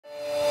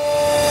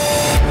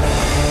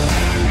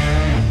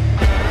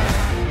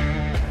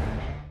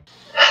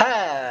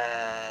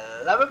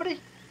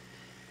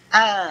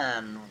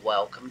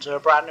to a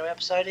brand new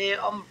episode here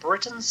on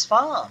Britain's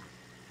Farm.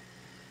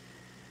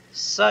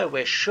 So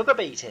we're sugar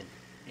beeting.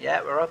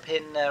 Yeah, we're up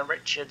in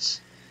Richard's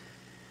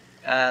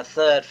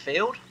third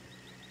field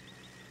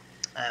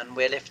and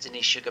we're lifting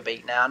his sugar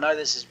beet. Now I know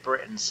this is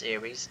Britain's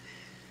series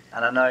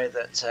and I know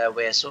that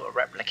we're sort of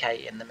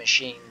replicating the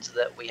machines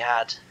that we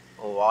had,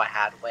 or I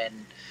had,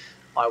 when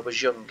I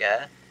was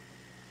younger.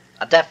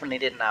 I definitely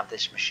didn't have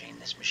this machine.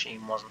 This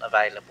machine wasn't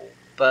available,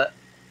 but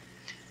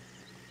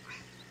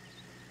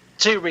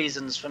two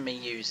reasons for me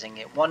using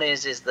it. One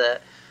is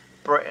that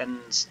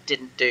Britain's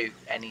didn't do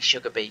any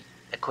sugar beet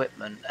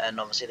equipment, and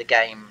obviously the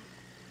game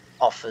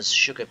offers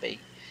sugar beet.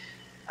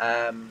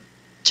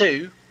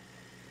 Two,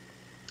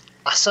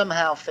 I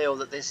somehow feel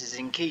that this is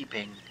in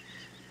keeping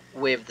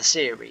with the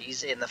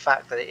series in the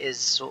fact that it is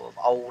sort of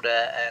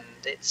older, and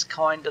it's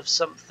kind of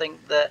something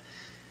that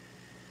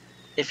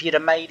if you'd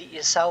have made it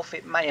yourself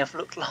it may have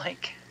looked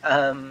like.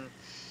 And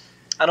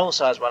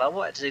also as well, I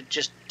wanted to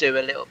just do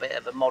a little bit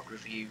of a mod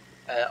review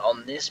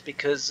on this,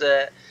 because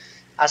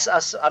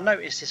as I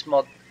noticed this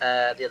mod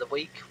the other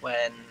week,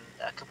 when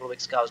a couple of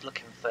weeks ago I was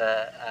looking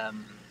for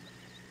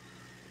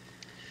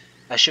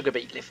a sugar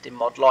beet lifting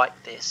mod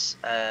like this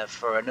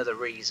for another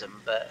reason,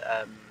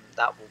 but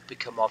that will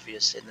become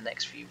obvious in the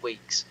next few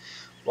weeks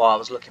while I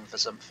was looking for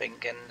something.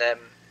 And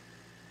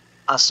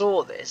I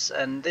saw this,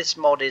 and this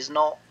mod is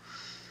not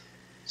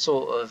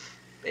sort of,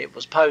 it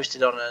was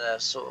posted on a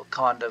sort of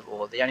kind of,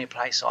 or the only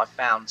place I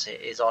found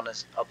it is on an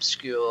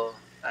obscure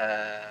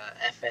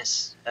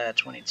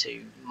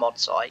FS22 mod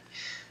site,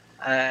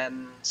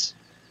 and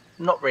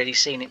not really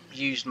seen it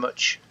used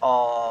much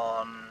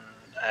on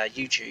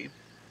YouTube.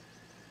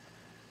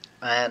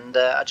 And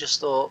I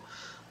just thought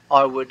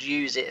I would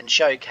use it and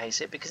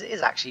showcase it, because it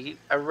is actually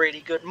a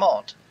really good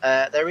mod.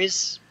 There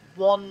is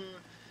one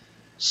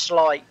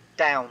slight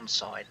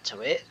downside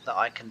to it that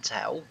I can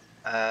tell,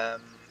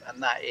 and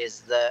that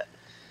is that,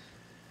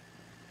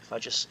 if I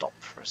just stop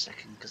for a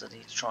second because I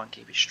need to try and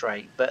keep it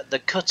straight, but the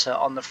cutter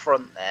on the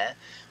front there,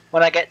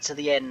 when I get to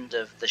the end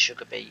of the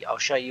sugar beet I'll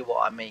show you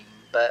what I mean,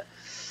 but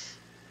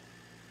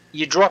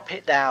you drop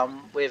it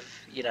down with,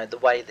 you know, the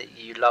way that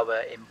you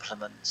lower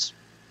implements,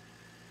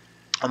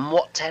 and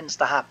what tends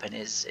to happen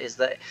is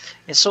that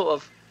it's sort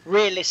of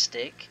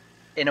realistic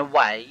in a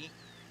way,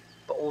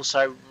 but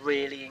also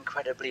really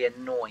incredibly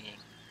annoying.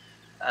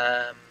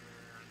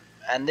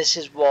 And this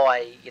is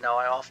why, you know,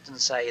 I often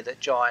say that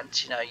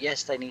Giants, you know,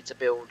 yes, they need to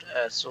build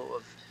a sort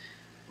of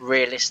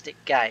realistic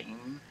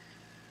game,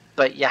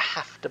 but you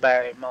have to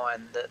bear in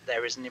mind that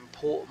there is an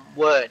important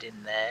word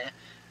in there,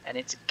 and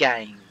it's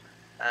game.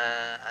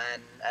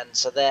 And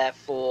so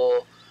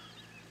therefore,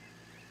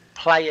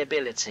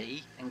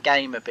 playability and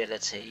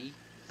gameability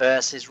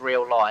versus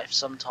real life,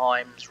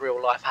 sometimes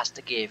real life has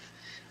to give,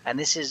 and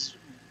this is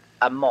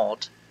a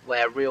mod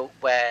where real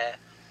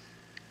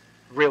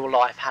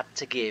life had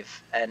to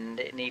give, and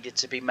it needed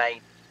to be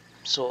made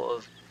sort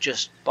of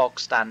just bog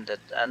standard.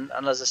 And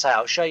as I say,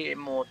 I'll show you in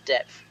more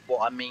depth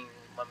what I mean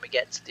when we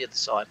get to the other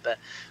side, but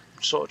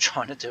I'm sort of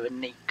trying to do a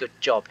neat good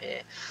job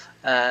here.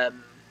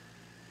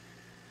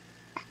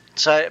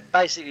 So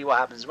basically what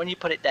happens is when you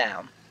put it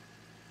down,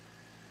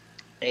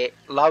 it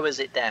lowers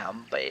it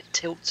down, but it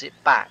tilts it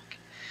back,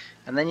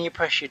 and then you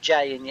press your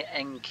J and your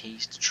N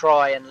keys to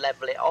try and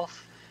level it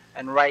off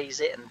and raise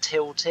it and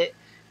tilt it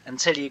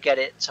until you get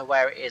it to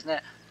where it is. Now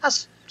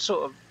that's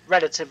sort of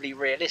relatively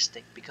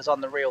realistic, because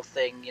on the real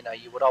thing, you know,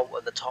 you would alter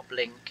the top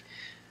link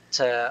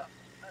to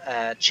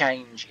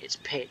change its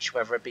pitch,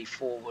 whether it be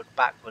forward,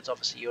 backwards.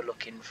 Obviously you're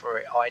looking for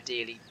it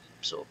ideally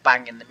sort of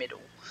bang in the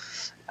middle,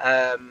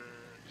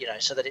 you know,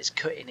 so that it's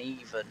cutting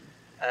even,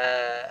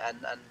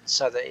 and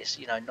so that it's,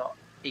 you know, not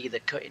either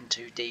cutting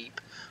too deep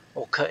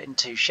or cutting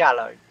too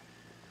shallow.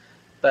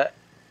 But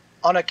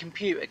on a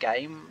computer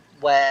game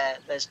where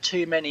there's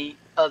too many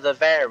other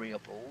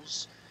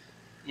variables,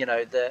 you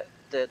know, the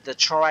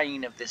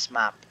terrain of this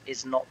map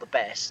is not the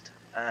best.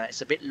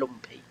 It's a bit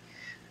lumpy.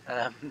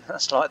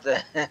 That's like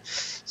the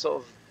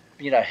sort of,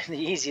 you know, the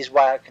easiest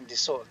way I can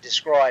sort of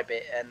describe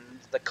it, and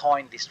the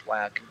kindest way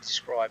I can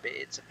describe it.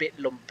 It's a bit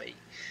lumpy,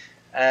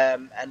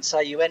 and so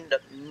you end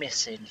up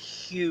missing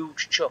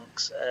huge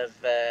chunks of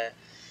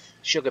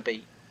sugar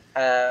beet.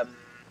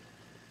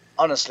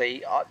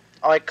 Honestly,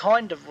 I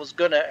kind of was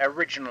gonna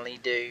originally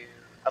do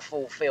a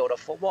full field. I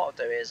thought what I'll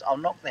do is I'll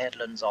knock the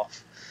headlands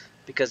off,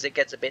 because it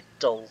gets a bit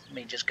dull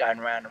me just going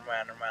round and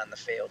round and round the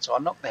field. So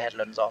I'll knock the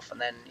headlands off, and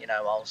then, you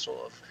know, I'll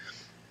sort of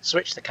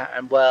switch the cat.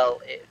 And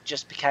well, it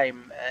just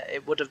became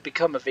it would have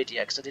become a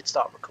video, because I did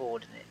start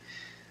recording it,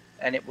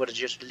 and it would have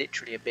just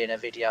literally been a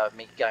video of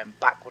me going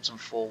backwards and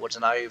forwards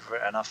and over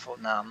it. And I thought,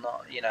 no, I'm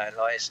not, you know,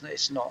 like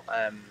it's not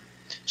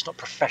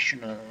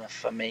professional enough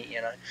for me,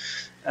 you know.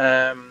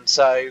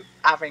 So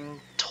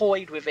having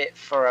toyed with it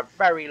for a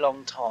very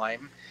long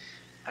time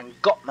and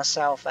got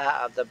myself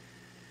out of the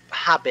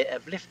habit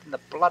of lifting the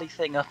bloody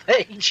thing up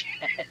at each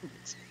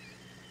end,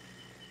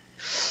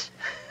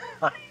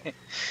 I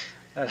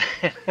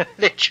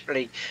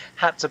literally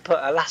had to put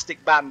an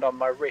elastic band on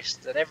my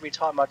wrist, and every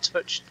time I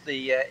touched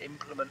the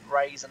implement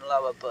raise and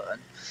lower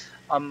button,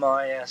 on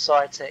my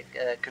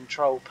Cytec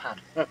control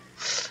panel.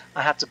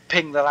 I had to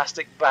ping the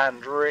elastic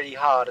band really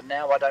hard, and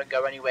now I don't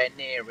go anywhere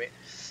near it,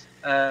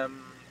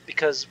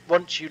 because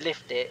once you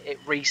lift it,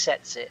 it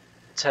resets it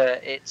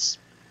to its,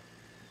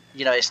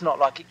 it's not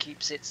like it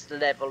keeps its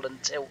level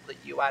and tilt that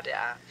you had it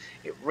at.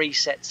 It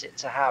resets it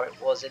to how it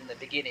was in the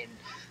beginning.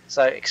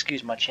 So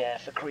excuse my chair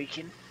for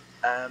creaking.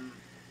 Yeah,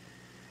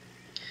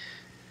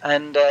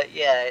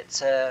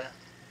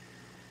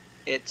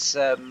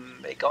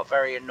 it got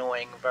very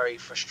annoying, very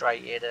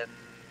frustrated,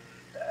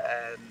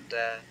 and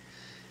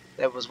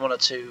there was one or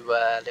two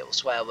little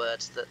swear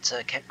words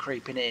that kept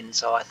creeping in.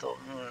 So I thought,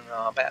 no,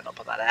 I better not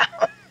put that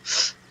out.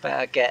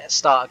 Better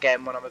start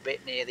again when I'm a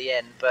bit near the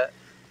end. But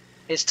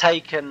it's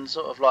taken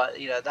sort of like,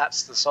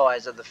 that's the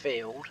size of the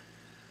field,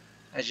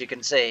 as you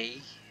can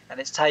see, and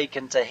it's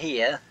taken to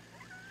here,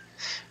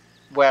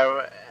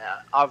 where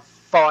I've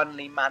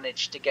finally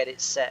managed to get it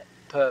set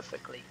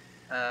perfectly,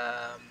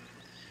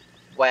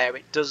 where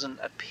it doesn't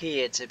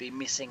appear to be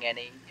missing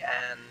any,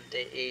 and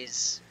it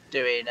is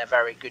doing a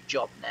very good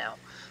job now.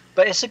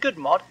 But it's a good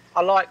mod.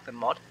 I like the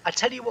mod. I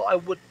tell you what I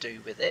would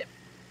do with it,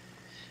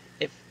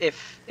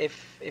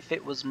 if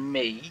it was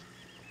me,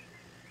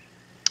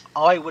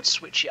 I would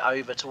switch it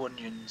over to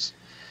onions.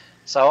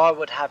 So I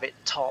would have it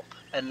top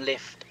and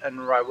lift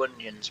and row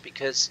onions,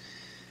 because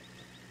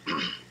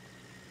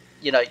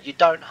you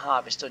don't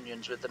harvest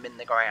onions with them in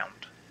the ground.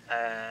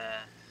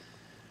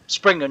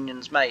 Spring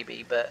onions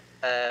maybe, but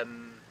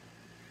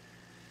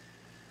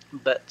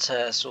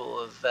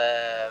sort of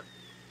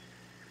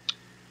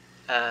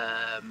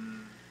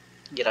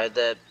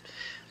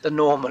the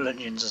normal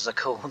onions, as I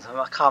call them.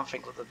 I can't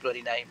think what the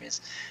bloody name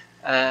is.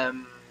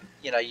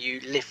 You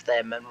lift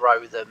them and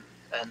row them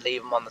and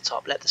leave them on the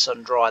top, let the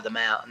sun dry them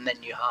out, and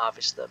then you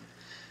harvest them.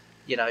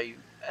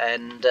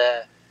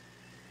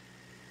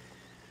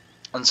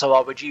 And so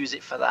I would use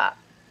it for that,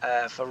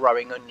 for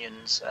rowing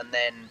onions, and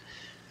then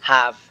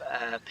have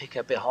a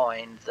picker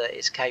behind that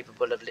is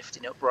capable of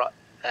lifting up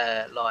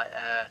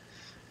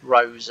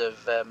rows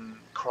of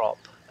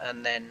crop,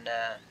 and then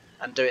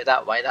and do it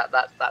that way.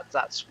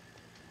 That's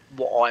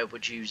what I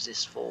would use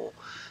this for.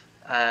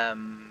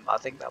 I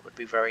think that would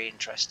be very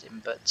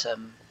interesting. But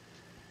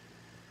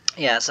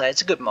yeah, so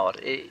it's a good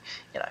mod.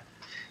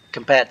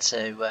 Compared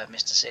to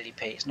Mr. Silly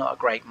Pete, it's not a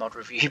great mod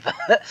review, but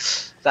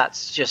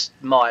that's just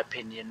my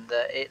opinion,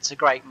 that it's a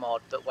great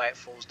mod, but where it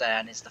falls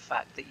down is the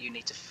fact that you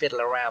need to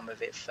fiddle around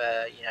with it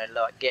for,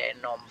 like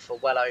getting on for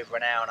well over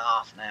an hour and a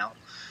half now,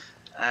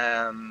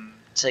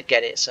 to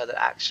get it so that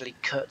it actually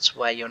cuts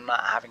where you're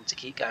not having to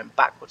keep going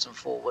backwards and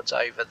forwards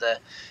over the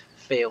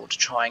field to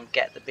try and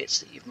get the bits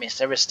that you've missed.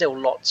 There are still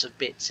lots of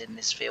bits in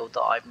this field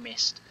that I've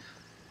missed.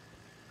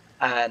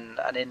 And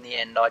in the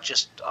end, I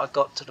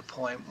got to the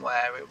point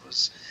where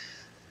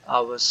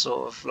I was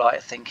sort of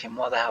like thinking,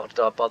 why the hell did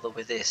I bother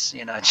with this? Do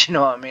you know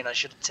what I mean? I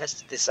should have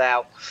tested this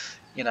out,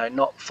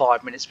 not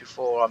 5 minutes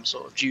before I'm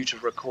sort of due to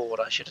record.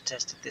 I should have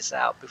tested this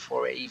out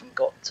before it even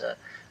got to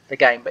the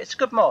game. But it's a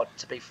good mod,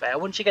 to be fair.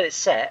 Once you get it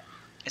set,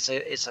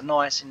 it's a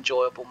nice,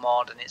 enjoyable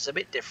mod, and it's a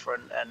bit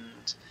different,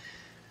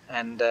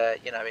 and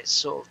it's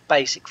sort of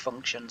basic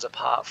functions,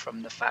 apart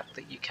from the fact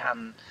that you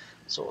can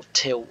sort of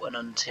tilt and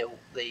untilt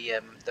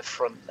the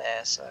front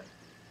there. So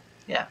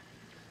yeah.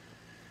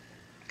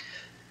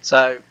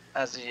 So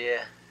as you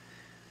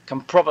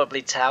can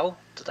probably tell,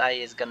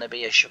 today is going to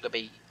be a sugar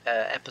beet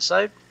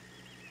episode.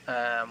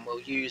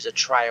 We'll use a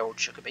trailed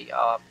sugar beet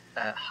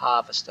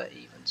harvester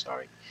even,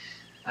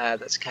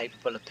 that's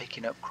capable of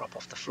picking up crop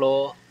off the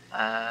floor.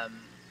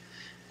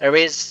 There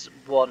is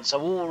one,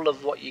 so all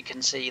of what you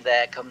can see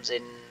there comes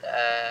in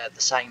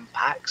the same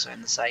pack, so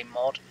in the same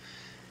mod,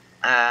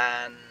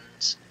 and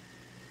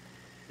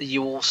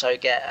you also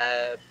get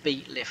a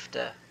beet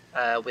lifter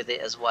with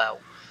it as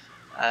well.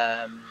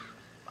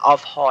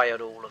 I've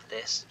hired all of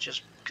this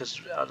just because,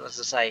 as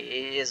I say,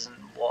 it isn't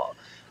what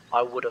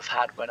I would have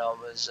had when I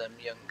was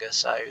younger,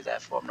 so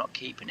therefore I'm not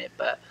keeping it.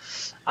 But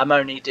I'm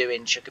only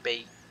doing sugar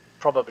beet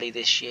probably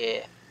this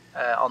year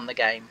on the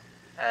game.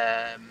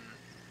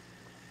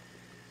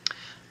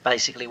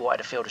 Basically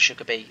wanted a field of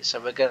sugar beet, so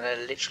we're going to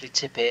literally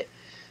tip it,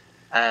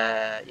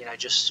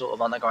 just sort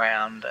of on the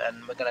ground,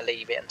 and we're going to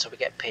leave it until we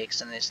get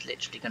pigs, and it's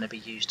literally going to be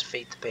used to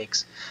feed the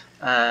pigs.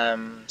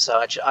 So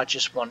I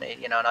just wanted,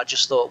 and I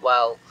just thought,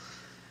 well,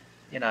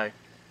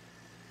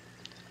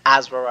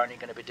 as we're only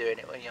going to be doing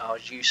it, I'll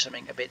use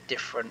something a bit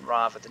different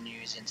rather than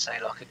using, say,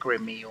 like a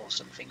Grimmy or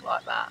something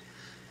like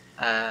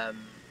that.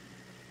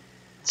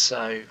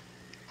 So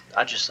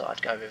I just thought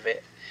I'd go with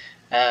it.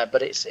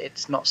 But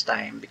it's not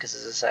staying, because,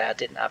 as I say, I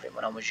didn't have it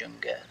when I was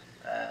younger.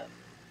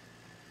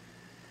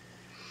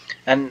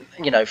 And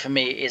for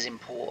me, it is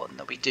important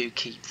that we do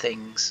keep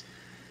things,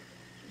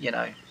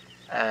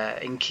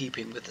 in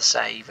keeping with the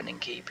save, and in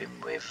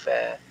keeping with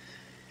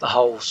the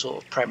whole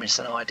sort of premise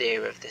and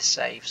idea of this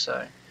save.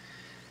 So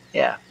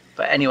yeah,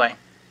 but anyway,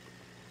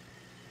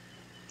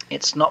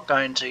 it's not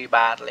going too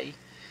badly,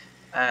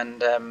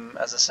 and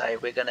as I say,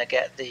 we're going to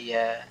get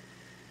the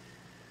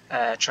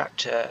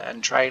tractor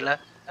and trailer.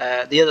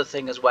 The other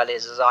thing as well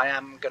is I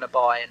am going to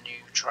buy a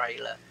new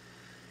trailer,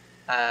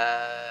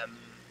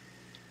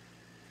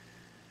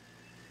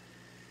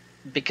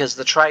 because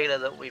the trailer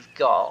that we've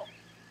got,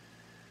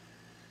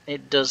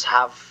 it does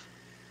have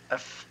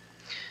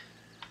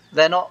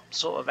they're not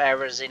sort of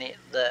errors in it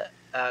that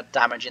are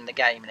damaging the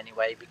game in any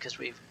way, because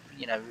we've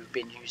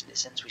been using it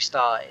since we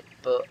started,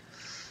 but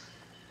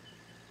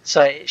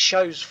so it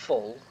shows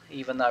full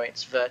even though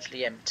it's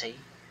virtually empty,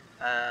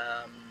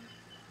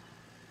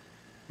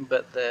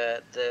 but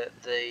the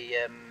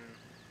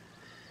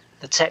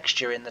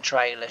texture in the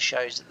trailer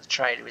shows that the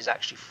trailer is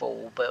actually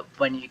full, but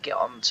when you get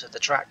onto the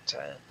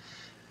tractor,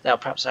 there'll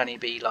perhaps only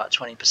be like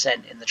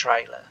 20% in the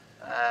trailer.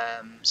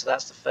 So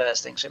that's the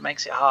first thing. So it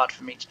makes it hard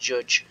for me to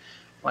judge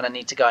when I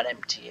need to go and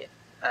empty it.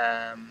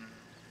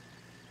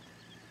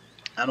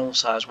 And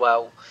also as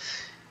well,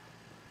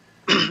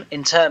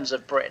 in terms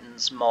of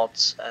Britain's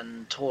mods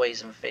and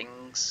toys and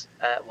things,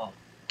 well,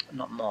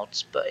 not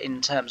mods, but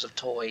in terms of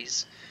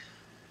toys,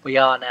 we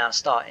are now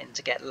starting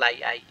to get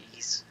late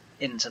 80s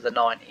into the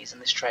 90s,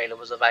 and this trailer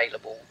was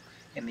available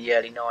in the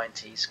early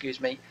 90s.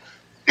 Excuse me.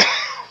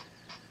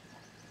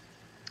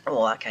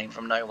 Oh, that came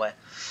from nowhere.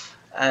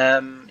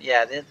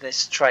 Yeah,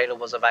 this trailer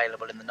was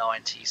available in the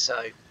 90s,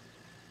 so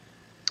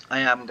I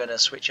am going to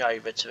switch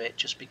over to it,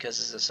 just because,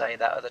 as I say,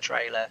 that other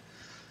trailer,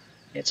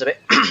 it's a bit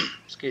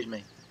excuse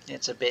me,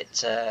 it's a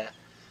bit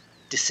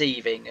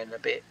deceiving and a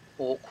bit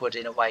awkward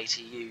in a way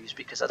to use,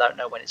 because I don't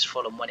know when it's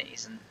full and when it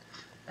isn't,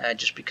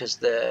 just because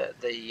the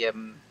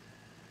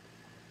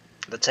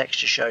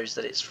texture shows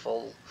that it's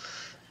full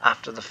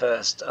after the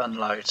first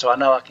unload. So I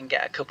know I can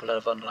get a couple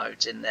of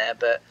unloads in there,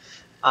 but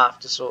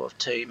after sort of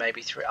 2,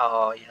 maybe 3,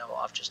 oh, you know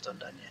what I've just done,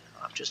 don't you?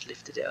 I've just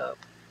lifted it up.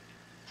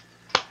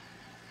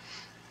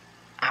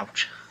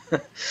 Ouch.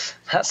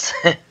 That's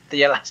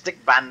the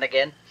elastic band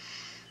again.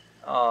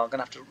 Oh, I'm going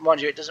to have to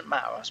remind you, it doesn't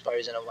matter, I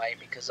suppose, in a way,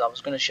 because I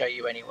was going to show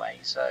you anyway,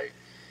 so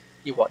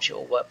you watch, it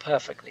will work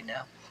perfectly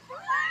now.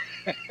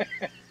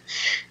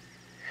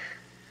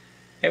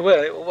 It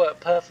will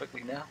work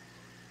perfectly now.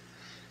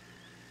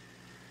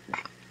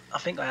 I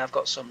think I have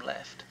got some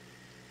left.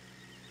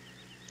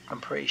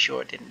 I'm pretty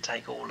sure it didn't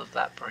take all of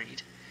that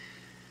breed.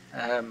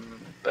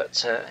 But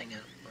hang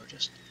on, we'll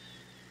just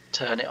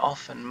turn it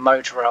off and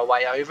motor our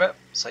way over.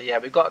 So yeah,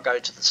 we've got to go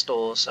to the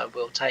store, so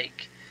we'll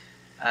take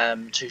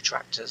 2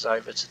 tractors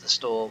over to the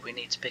store. We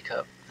need to pick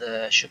up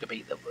the sugar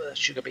beet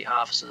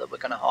harvester that we're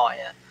going to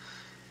hire,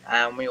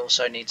 and we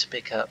also need to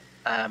pick up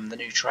the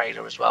new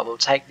trailer as well. We'll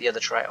take the other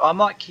trailer. I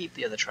might keep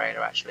the other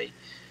trailer actually,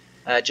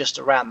 just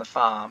around the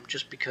farm,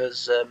 just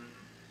because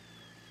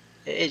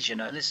it is,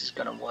 this is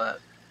going to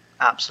work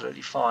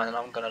absolutely fine, and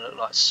I'm going to look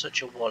like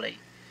such a wally.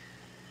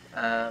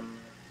 Yeah,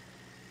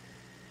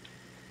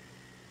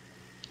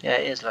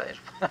 it is like it's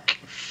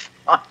working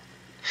fine.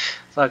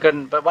 So I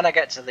couldn't, but when I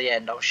get to the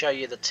end, I'll show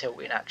you the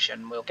tilt in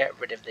action. We'll get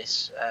rid of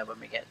this when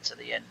we get to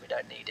the end. We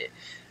don't need it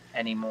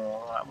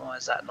anymore. Right, why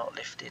is that not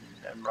lifting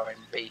and rowing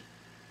B?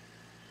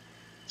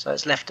 So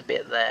it's left a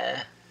bit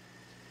there.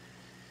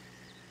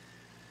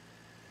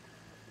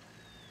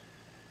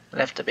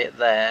 Left a bit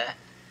there.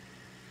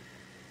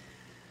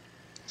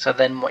 So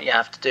then what you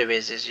have to do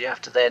is you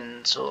have to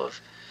then sort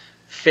of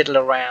fiddle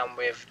around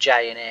with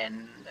J and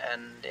N,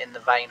 and in the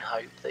vain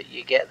hope that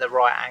you get the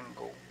right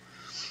angle.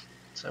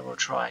 So we'll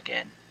try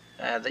again.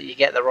 That you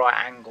get the right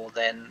angle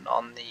then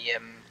on the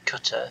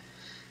cutter,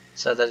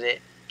 so that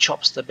it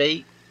chops the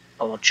beet,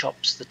 or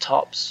chops the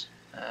tops,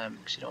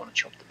 because you don't want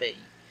to chop the beet.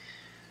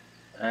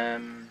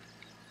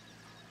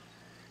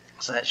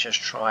 So let's just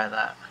try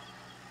that.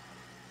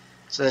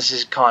 So this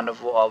is kind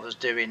of what I was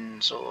doing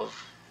sort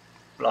of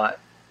like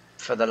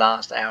for the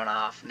last hour and a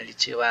half, nearly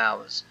 2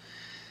 hours,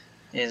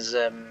 is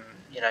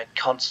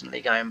constantly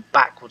going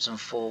backwards and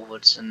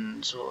forwards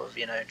and sort of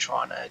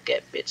trying to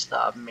get bits that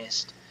I've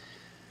missed.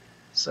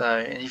 So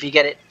if you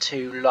get it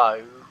too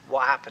low,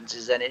 what happens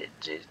is then it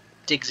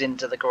digs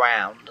into the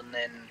ground and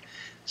then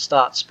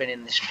starts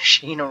spinning this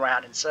machine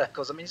around in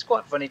circles. I mean, it's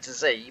quite funny to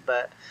see,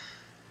 but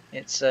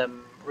it's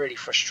really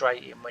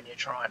frustrating when you're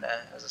trying to,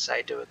 as I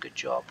say, do a good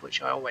job,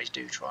 which I always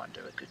do try and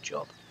do a good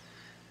job.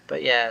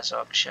 But yeah, so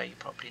I can show you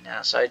properly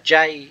now. So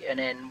J and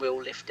N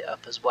will lift it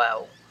up as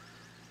well,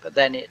 but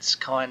then it's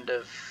kind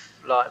of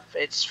like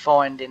it's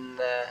finding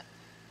the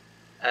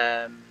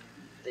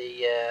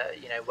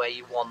where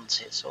you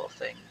want it, sort of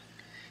thing.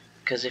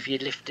 Because if you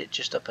lift it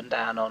just up and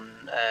down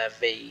on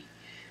V,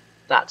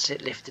 that's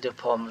it lifted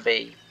up on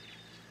V,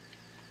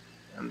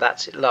 and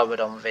that's it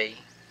lowered on V.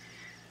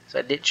 So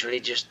it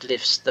literally just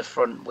lifts the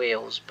front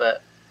wheels,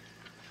 but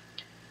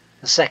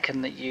the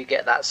second that you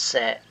get that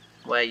set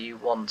where you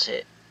want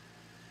it,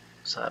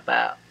 so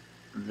about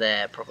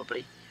there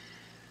probably,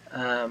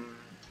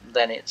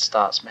 then it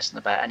starts messing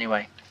about.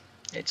 Anyway,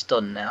 it's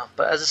done now.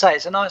 But as I say,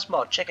 it's a nice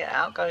mod. Check it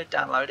out. Go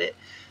download it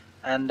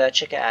and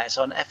check it out. It's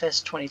on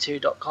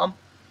fs22.com,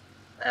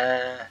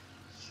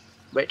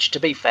 which, to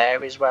be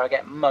fair, is where I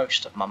get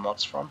most of my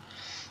mods from.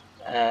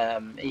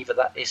 Either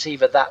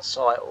that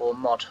site or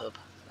ModHub.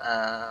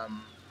 I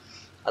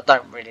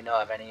don't really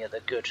know of any other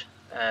good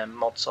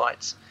mod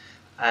sites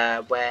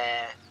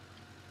where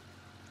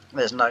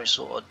there's no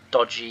sort of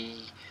dodgy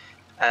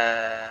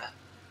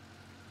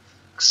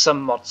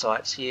some mod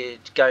sites you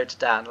go to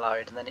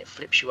download and then it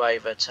flips you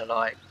over to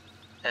like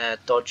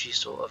dodgy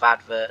sort of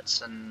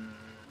adverts and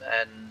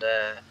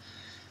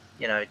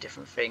you know,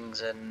 different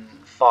things and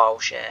file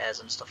shares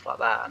and stuff like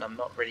that, and I'm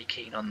not really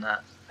keen on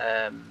that.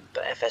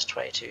 But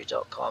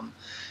fs22.com,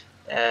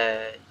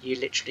 you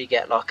literally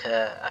get like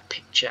a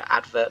picture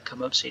advert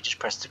come up, so you just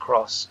press the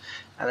cross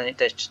and then it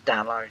just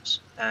downloads.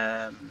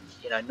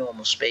 You know,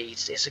 normal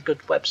speeds. It's a good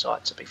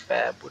website, to be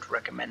fair, would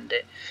recommend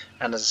it.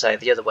 And as I say,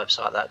 the other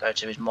website that I go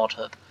to is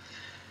ModHub.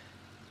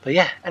 But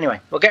yeah,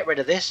 anyway, we'll get rid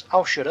of this.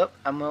 I'll shut up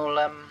and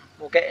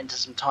we'll get into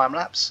some time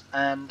lapse,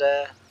 and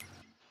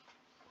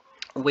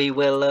we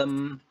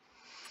will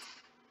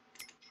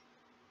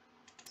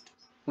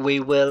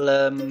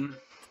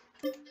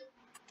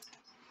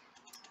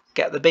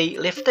get the beet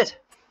lifted.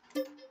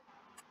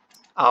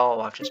 Oh,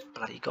 I've just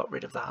bloody got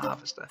rid of the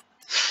harvester.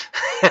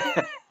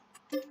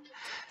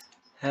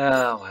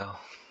 Oh well.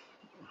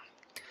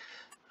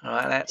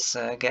 Alright, let's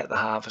get the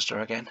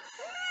harvester again.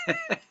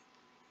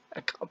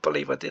 I can't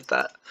believe I did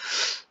that.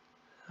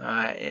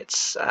 Alright,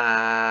 it's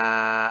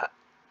that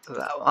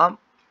one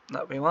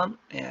that we want.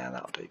 Yeah,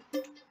 that'll do.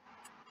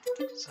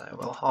 So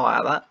we'll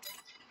hire that.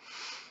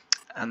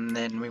 And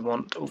then we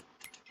want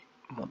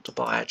to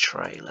buy a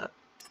trailer.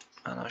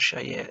 And I'll show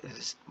you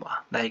this. Well,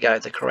 there you go,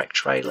 the correct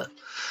trailer.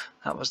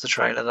 That was the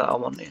trailer that I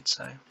wanted.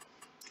 So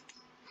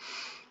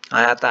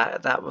I had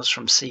that was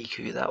from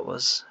Siku. That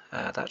was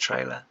that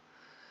trailer.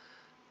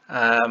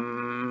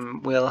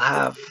 We'll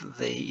have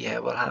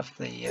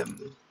the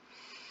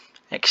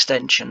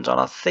extensions on.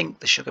 I think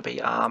the sugar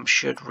beet arm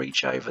should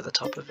reach over the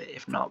top of it.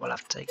 If not, we'll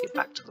have to take it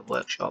back to the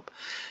workshop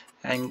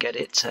and get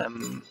it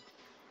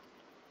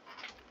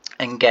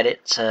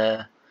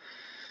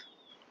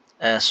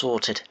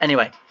sorted.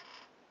 Anyway,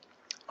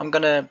 I'm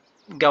gonna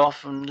go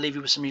off and leave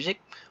you with some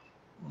music.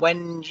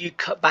 When you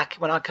come back,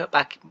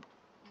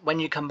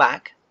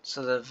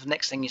 so the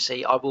next thing you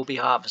see, I will be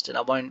harvesting.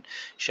 I won't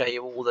show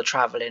you all the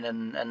travelling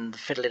and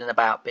fiddling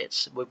about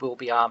bits. We will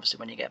be harvesting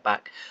when you get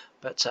back.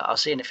 But I'll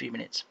see you in a few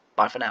minutes.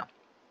 Bye for now.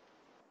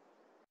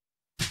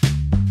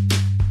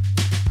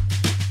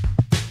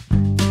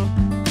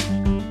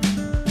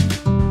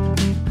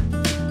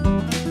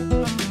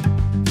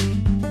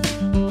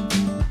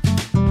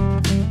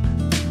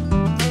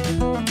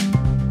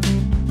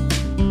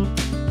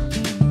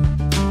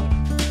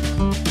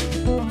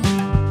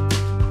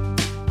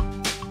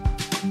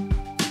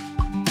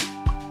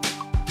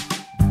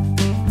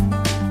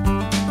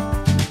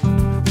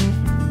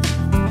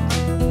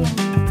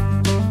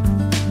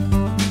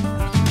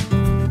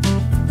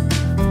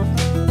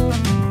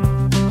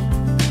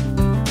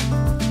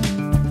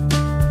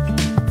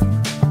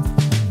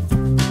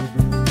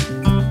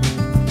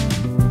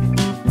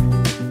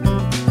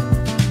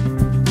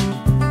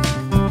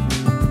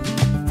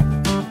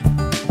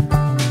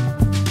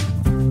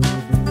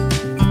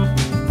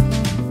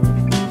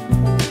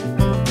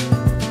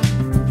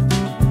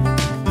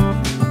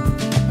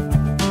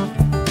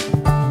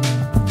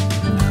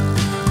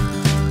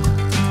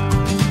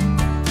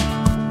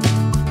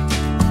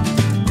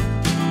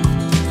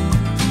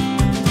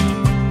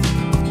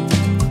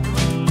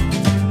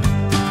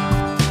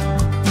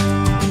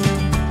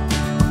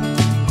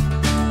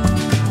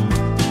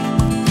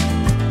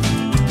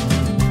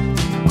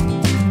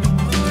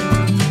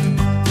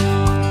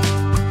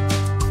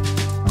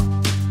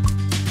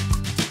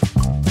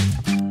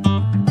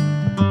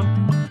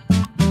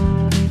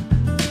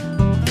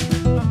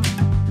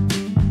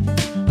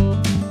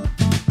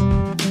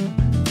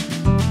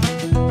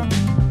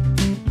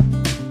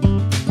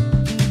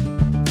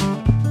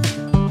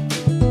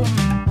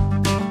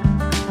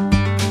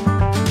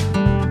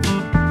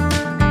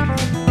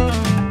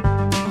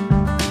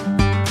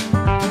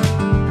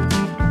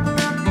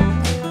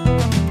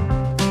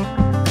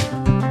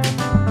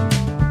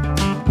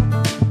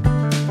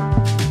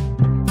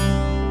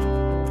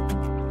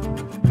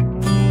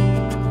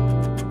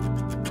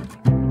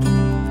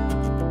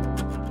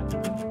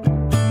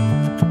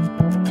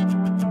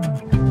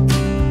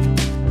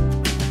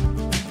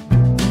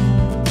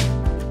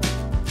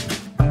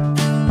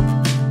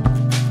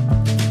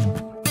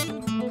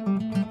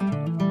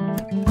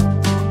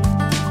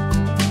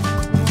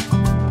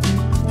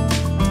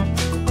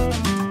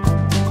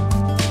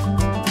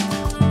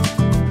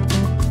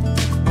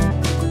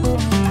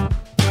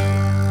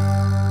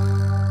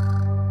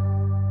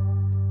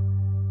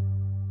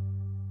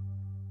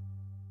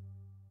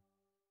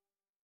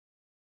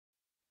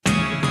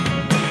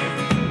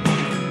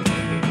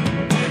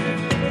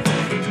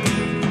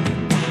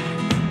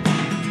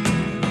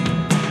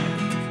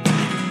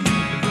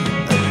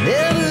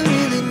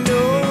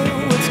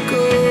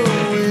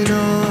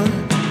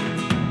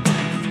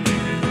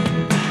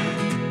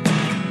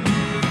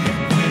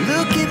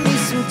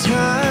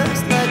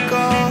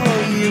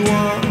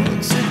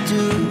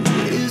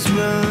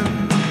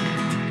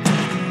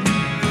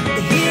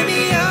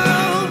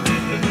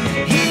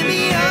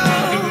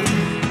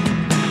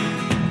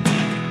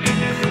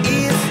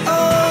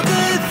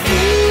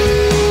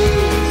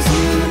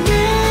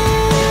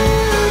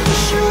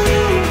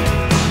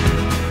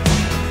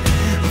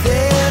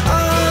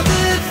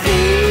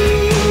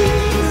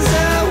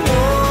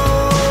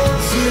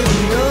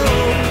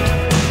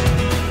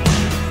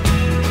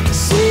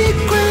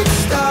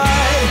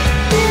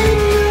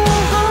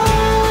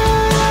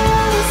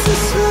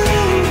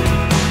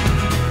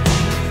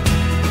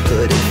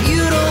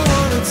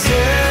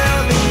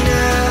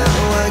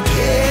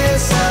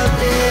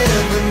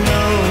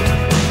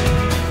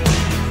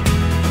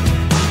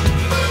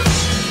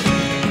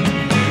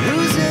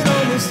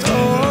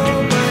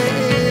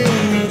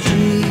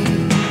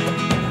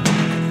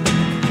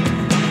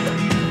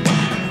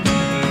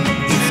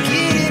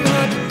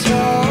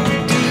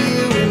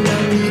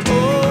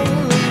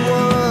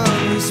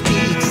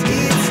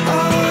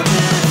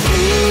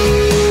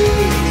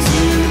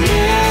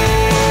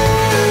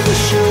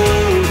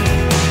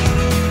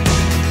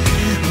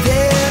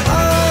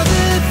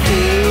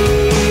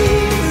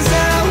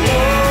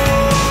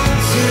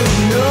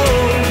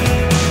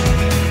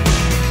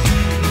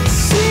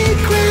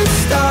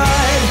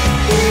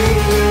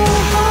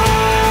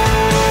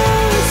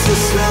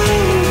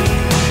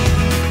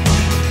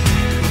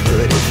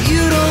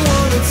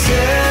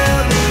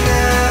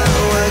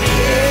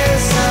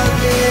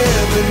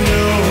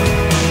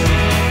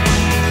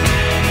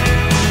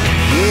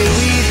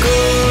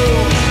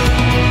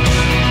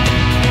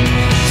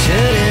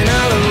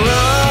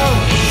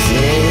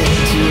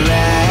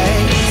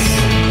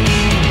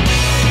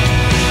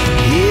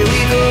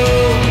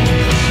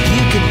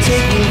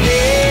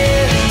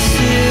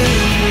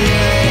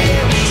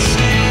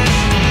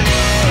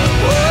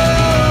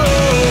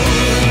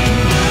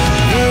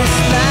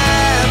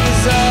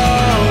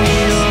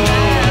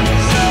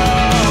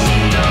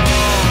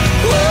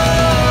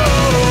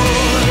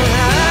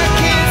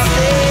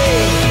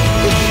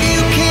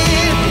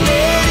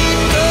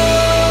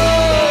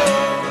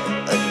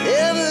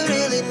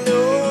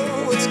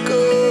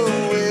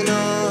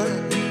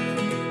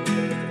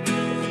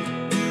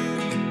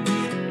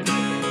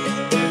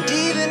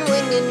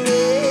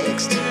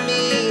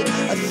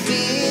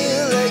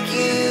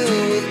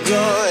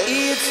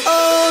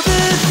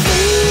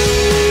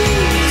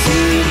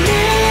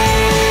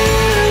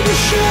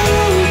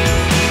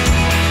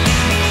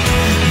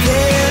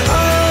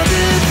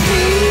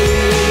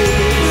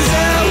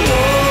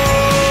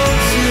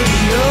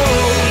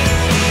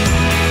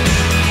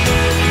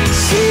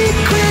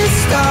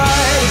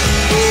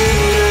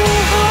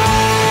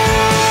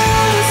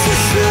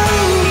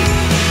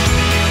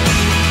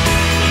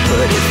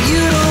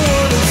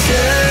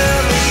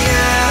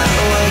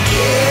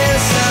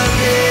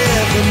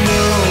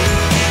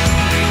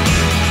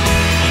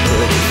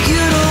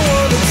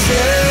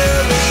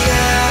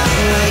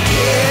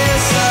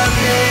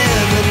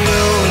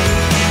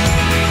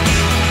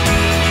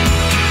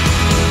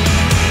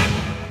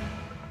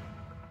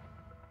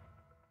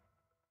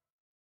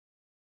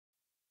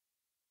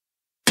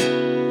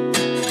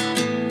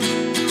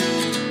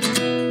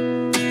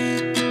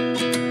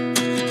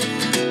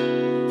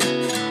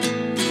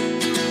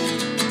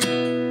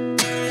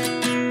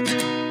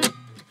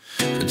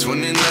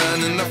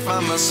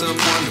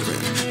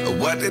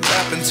 what did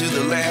happen to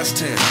the last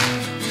 10?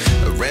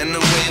 I ran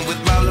away with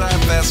my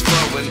life, fast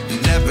forward,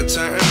 never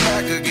turn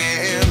back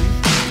again.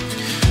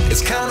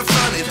 It's kind of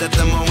funny that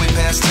the more we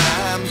pass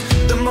time,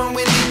 the more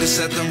we need to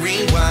set the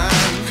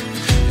rewind.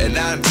 And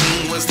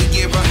 19 was the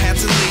year I had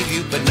to leave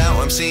you, but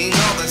now I'm seeing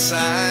all the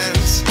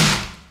signs.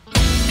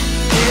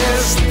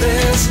 Is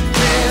this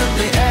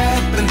really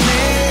happening?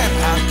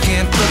 I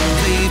can't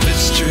believe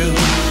it's true.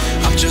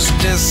 I'm just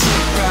as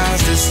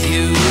surprised as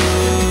you.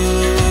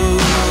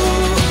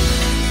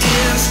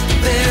 Is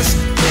this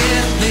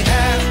really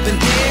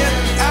happening?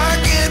 I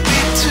can't be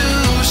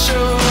too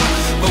sure,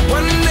 but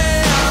one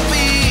day I'll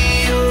be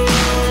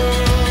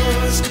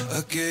yours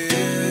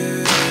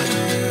again.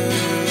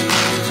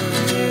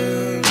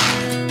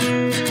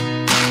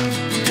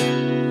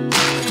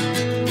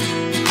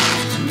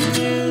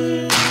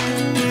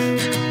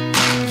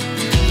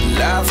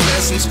 Life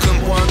lessons come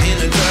one in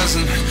a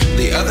dozen.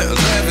 The other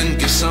 11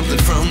 get something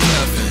from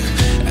nothing.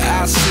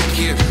 I sit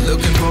here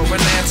looking for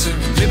an answer.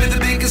 Maybe the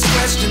biggest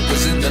question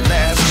was in the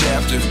last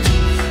chapter.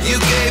 You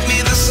gave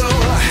me the soul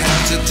I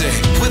have today.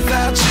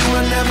 Without you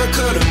I never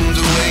could have moved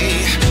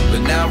away.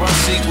 But now I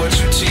see what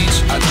you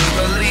teach. I do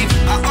believe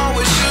I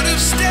always should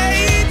have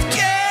stayed.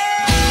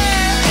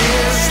 Yeah.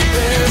 Is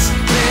this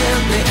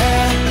really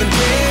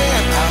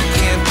happening? I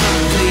can't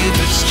believe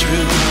it's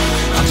true.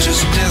 I'm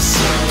just as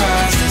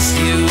surprised as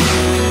you.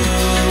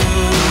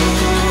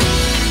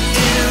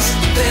 Is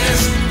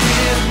this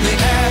really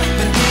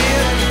happening?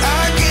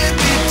 I can't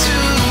be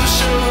too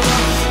sure,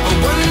 but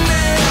one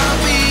day I'll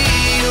be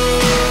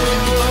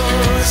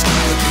yours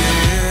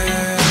again.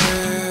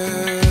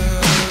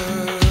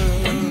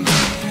 One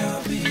day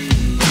I'll be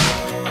yours.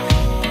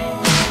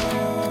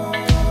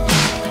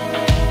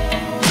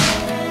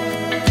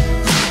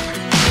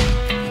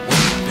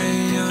 One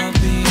day I'll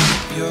be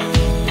yours.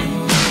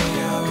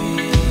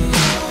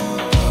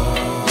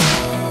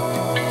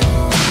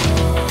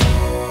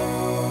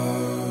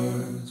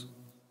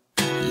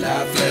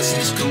 Life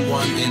lessons come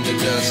one in a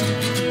dozen.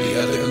 The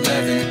other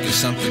 11 get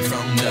something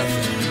from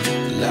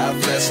nothing.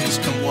 Life lessons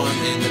come one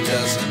in a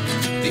dozen.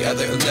 The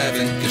other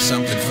 11 get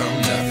something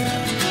from nothing.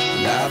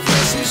 Life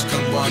lessons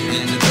come one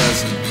in a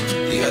dozen.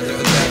 The other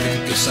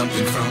 11 get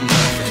something from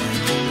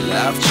nothing.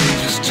 Life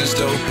changes just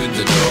open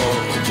the door.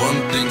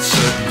 One thing's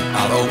certain,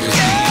 I'll always be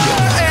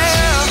yours.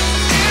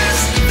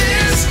 Is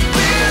this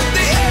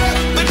really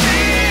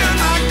happening?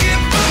 I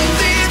can't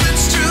believe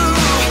it's true.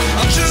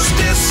 I'm just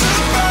as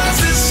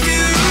surprised as you.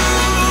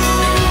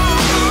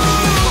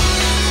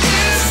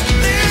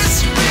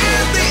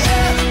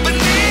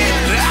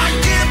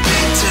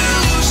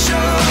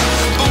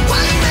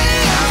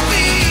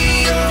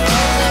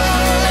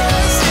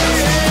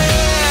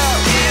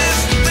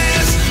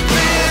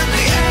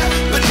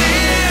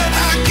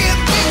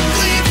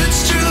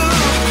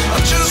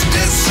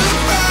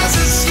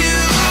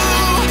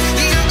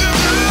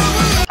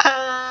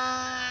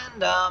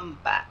 I'm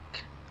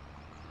back.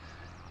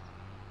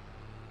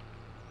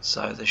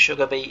 So the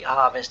sugar beet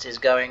harvest is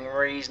going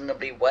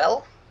reasonably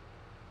well,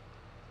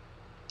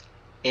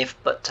 if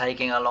but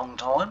taking a long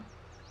time.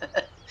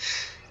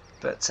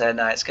 But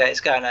no, it's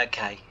going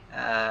okay.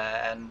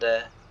 And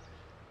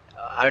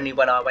only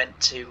when I went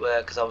to,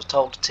 because I was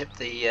told to tip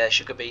the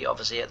sugar beet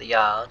obviously at the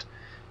yard,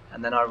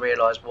 and then I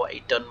realised what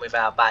he'd done with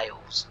our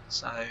bales.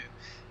 So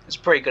it's a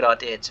pretty good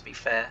idea, to be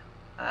fair.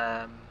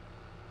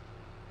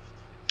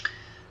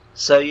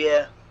 So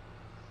yeah,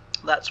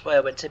 that's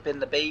where we're tipping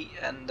the beet,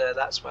 and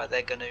that's where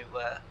they're going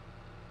to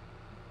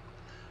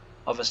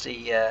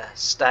obviously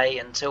stay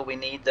until we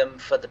need them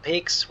for the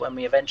pigs, when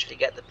we eventually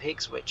get the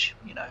pigs, which,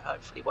 you know,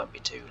 hopefully won't be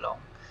too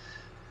long.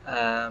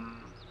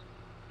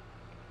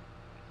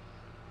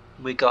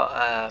 We got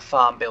a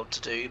farm build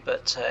to do,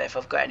 but if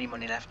I've got any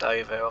money left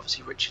over,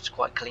 obviously Richard's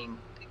quite keen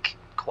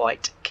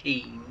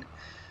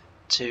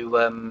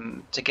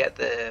to get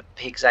the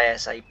pigs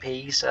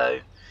ASAP. So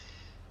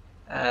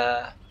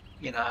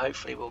you know,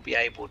 hopefully we'll be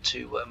able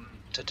to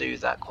do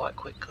that quite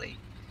quickly.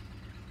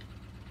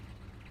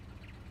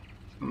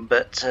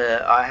 But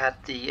I had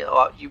the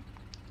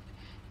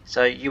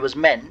so you was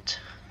meant,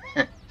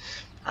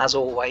 as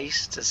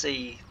always, to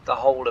see the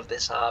whole of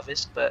this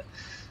harvest, but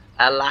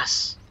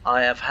alas,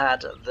 I have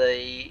had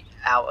the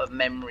out of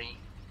memory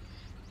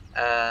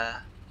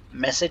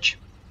message.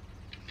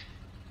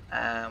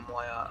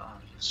 Why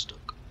are you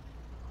stuck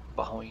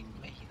behind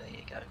me? There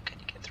you go. Can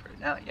you get through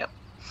now? Yep.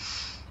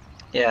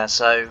 Yeah,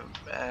 so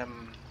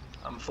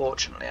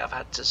unfortunately I've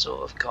had to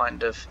sort of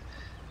kind of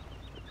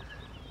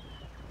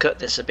cut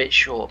this a bit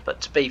short,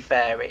 but to be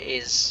fair, it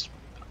is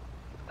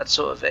a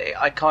sort of,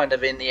 I kind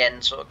of in the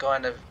end sort of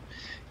kind of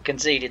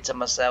conceded to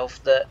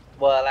myself that,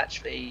 well,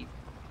 actually,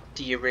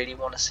 do you really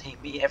want to see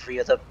me every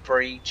other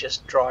breed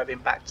just driving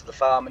back to the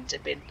farm and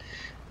tipping?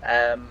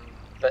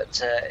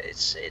 But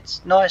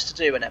it's nice to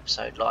do an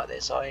episode like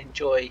this. I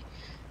enjoy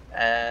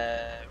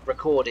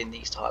recording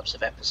these types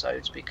of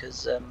episodes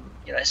because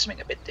you know, it's something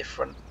a bit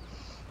different,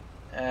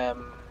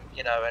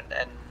 you know,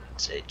 and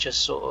it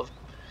just sort of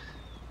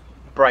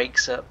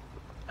breaks up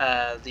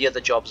the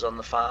other jobs on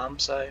the farm.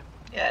 So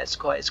yeah, it's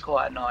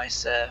quite a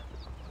nice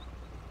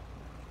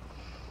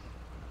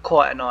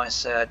quite a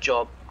nice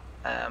job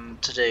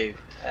to do,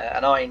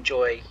 and I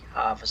enjoy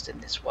harvesting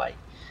this way.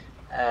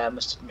 I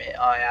must admit,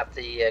 I have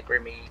the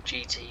Grimmy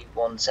GT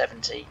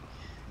 170,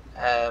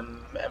 and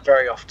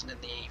very often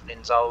in the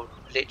evenings I'll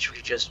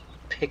literally just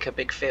pick a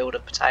big field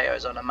of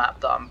potatoes on a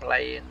map that I'm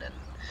playing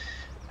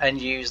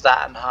and use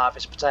that and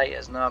harvest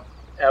potatoes, and I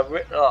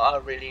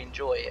really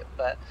enjoy it.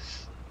 But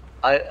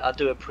I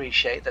do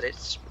appreciate that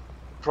it's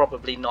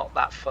probably not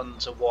that fun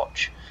to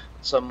watch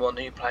someone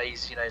who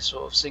plays,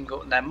 sort of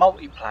single. Now,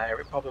 multiplayer,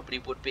 it probably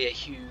would be a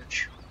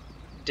huge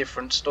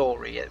different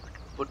story. It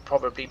would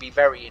probably be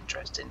very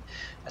interesting,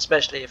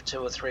 especially if 2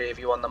 or 3 of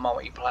you on the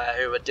multiplayer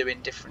who are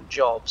doing different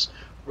jobs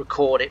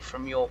record it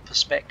from your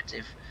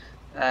perspective.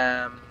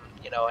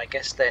 I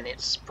guess then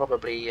it's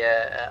probably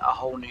a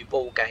whole new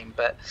ball game.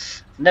 But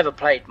I've never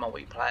played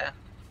multiplayer.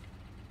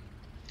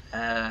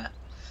 Uh,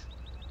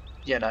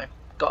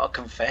 Gotta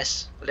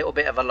confess, a little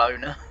bit of a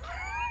loner.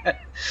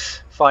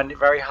 Find it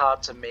very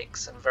hard to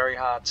mix and very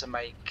hard to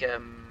make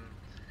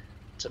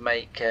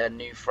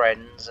new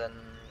friends and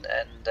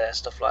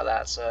stuff like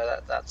that.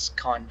 So that's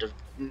kind of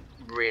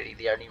really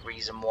the only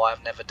reason why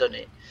I've never done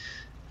it.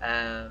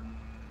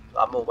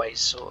 I'm always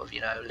sort of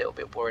a little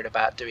bit worried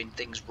about doing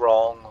things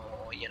wrong,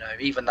 or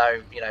even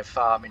though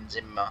farming's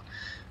in my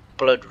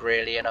blood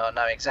really, and I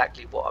know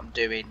exactly what I'm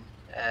doing.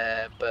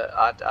 But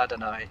I don't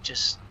know. It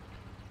just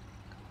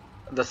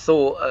the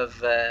thought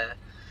of of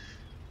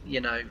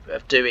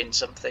doing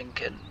something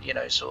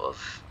and sort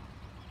of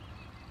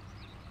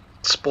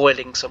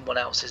spoiling someone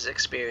else's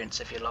experience,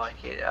 if you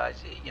like it.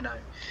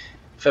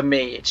 For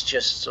me, it's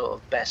just sort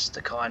of best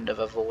to kind of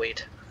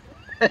avoid.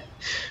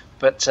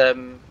 But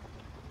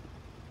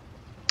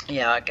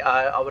yeah,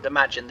 I would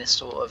imagine this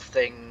sort of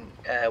thing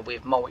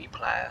with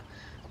multiplayer,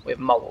 with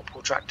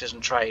multiple tractors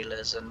and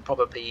trailers, and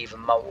probably even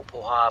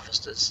multiple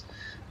harvesters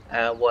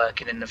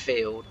working in the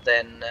field.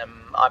 Then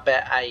I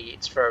bet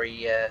it's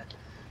very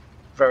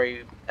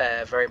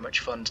much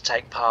fun to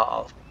take part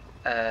of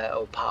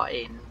or part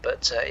in,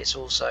 but it's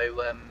also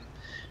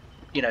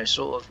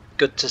sort of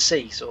good to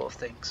see, sort of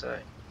thing. So,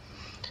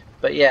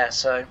 but yeah,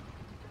 so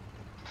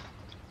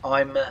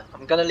I'm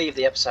going to leave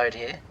the episode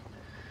here.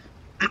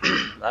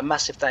 A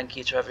massive thank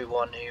you to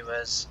everyone who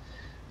has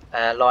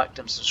liked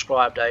and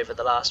subscribed over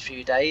the last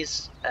few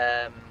days.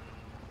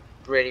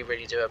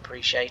 Really do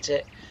appreciate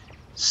it.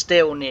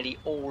 Still, nearly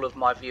all of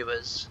my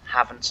viewers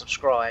haven't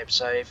subscribed,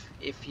 so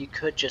if you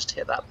could just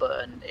hit that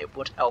button, it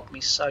would help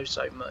me so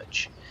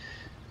much.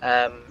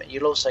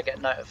 You'll also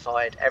get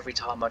notified every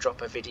time I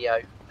drop a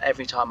video,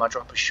 every time I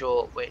drop a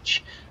short,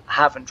 which I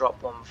haven't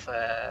dropped one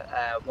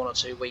for 1 or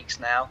 2 weeks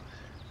now,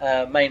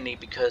 mainly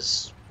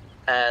because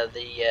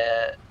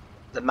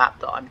the map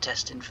that I'm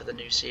testing for the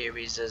new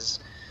series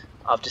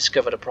I've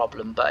discovered a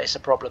problem, but it's a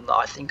problem that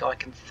I think I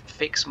can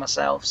fix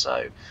myself,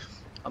 so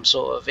I'm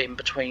sort of in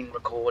between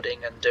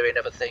recording and doing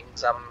other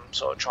things. I'm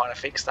sort of trying to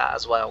fix that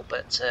as well,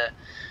 but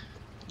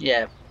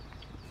yeah,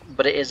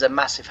 but it is a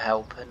massive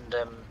help, and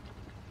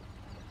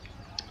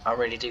I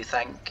really do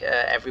thank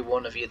every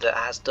one of you that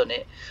has done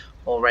it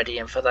already,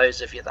 and for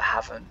those of you that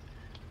haven't,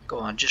 go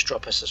on, just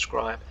drop a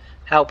subscribe.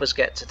 Help us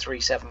get to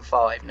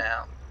 375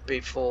 now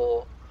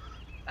before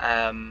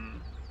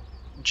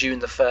June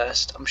the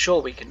 1st. I'm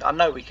sure we can. I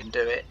know we can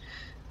do it.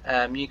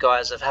 You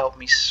guys have helped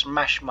me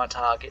smash my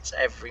targets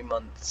every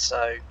month,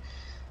 so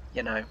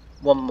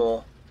one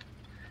more,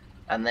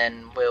 and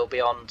then we'll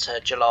be on to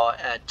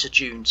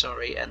June,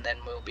 sorry, and then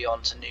we'll be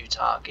on to new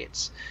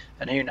targets.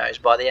 And who knows,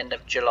 by the end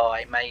of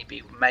July,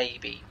 maybe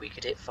we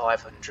could hit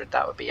 500.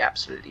 That would be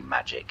absolutely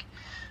magic.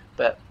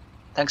 But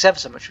thanks ever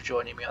so much for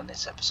joining me on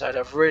this episode.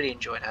 I've really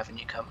enjoyed having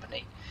your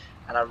company,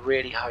 and I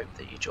really hope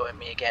that you join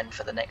me again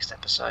for the next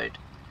episode.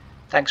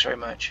 Thanks very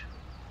much.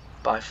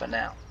 Bye for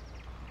now.